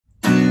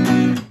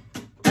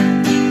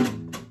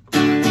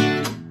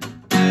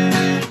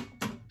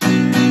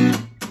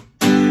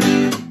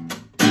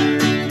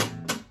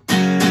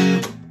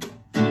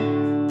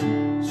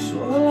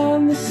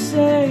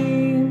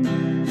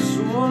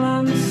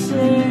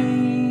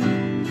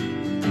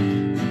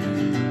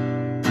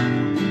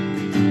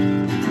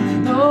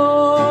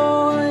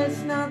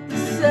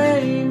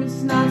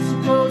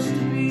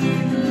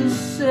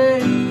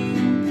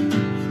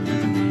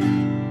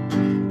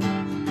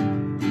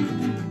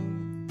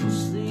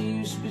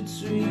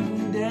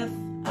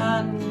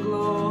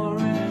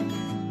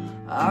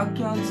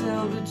can't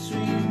tell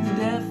between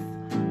death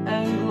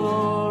and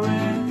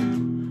glory.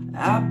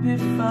 Happy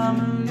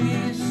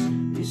families,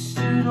 they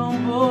still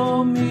don't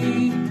bore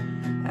me.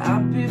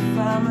 Happy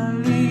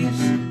families,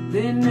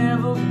 they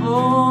never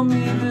bore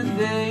me, but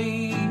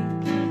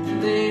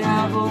they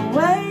have a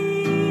way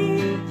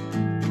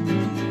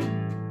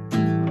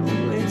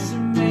to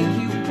make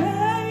you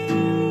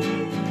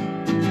pay,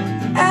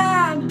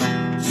 and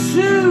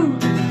to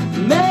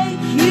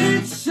make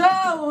you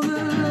toe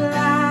the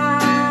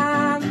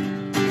line,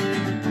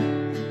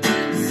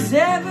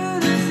 sever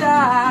the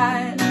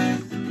ties.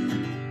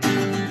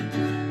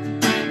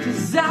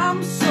 'Cause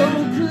I'm so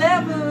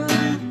clever,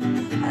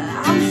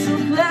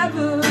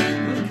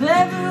 but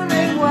clever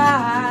ain't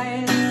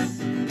wise.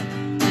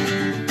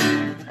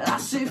 I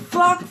say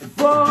fuck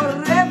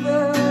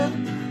forever,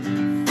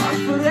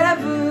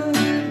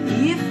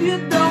 if you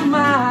don't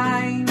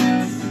mind.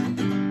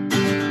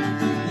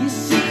 You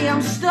see,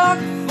 I'm stuck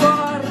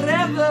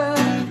forever,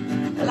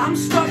 I'm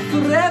stuck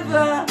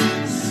forever,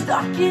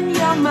 stuck in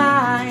your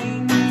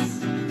mind.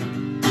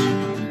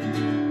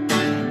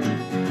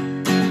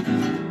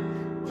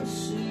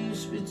 What's the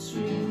use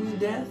between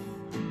death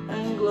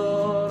and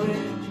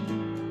glory?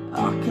 I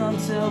can't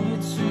tell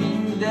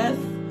between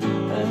death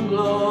and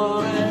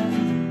glory.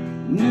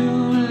 New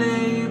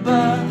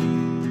Labour,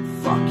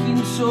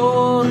 fucking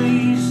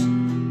Tories,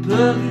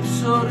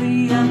 purgatory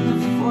and the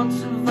thoughts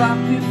of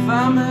happy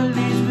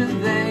families, but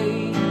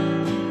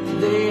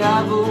they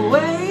have a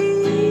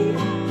way,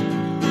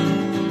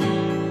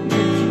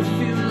 make you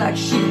feel like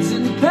shit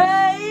and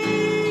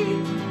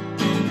pain,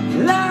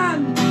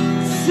 learn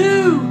to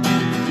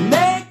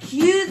make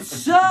you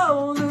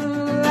toe the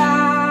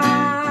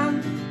line.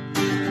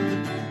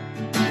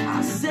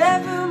 I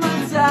sever my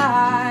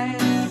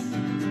ties,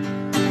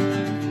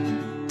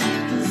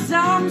 'cause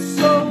I'm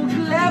so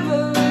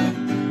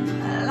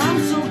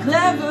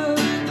clever,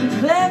 and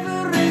clever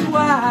ain't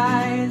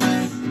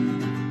wise.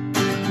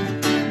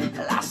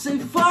 I say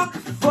fuck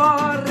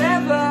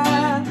forever,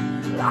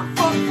 I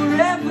fuck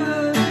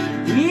forever,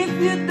 if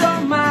you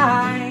don't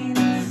mind.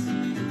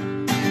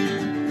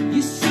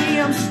 You see,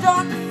 I'm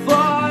stuck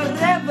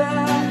forever,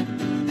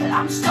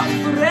 I'm stuck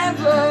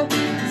forever,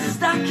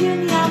 stuck in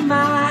your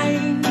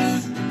mind.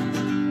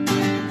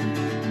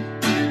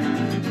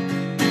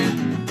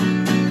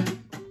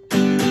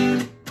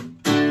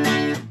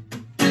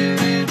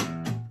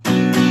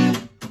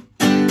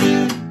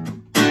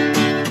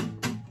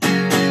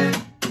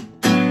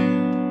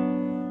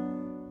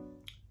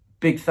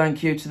 Big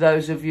thank you to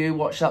those of you who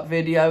watched that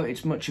video,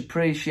 it's much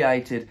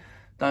appreciated.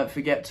 Don't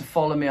forget to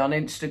follow me on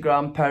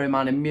Instagram,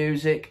 Perryman in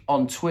Music,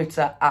 on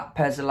Twitter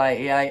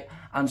 @Pezzel88,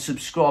 and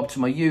subscribe to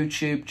my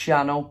YouTube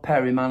channel,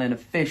 Perryman in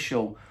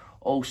Official.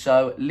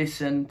 Also,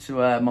 listen to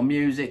my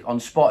music on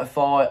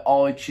Spotify,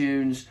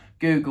 iTunes,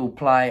 Google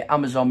Play,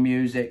 Amazon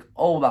Music,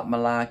 all that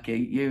malarkey.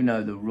 You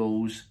know the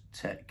rules.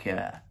 Take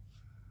care.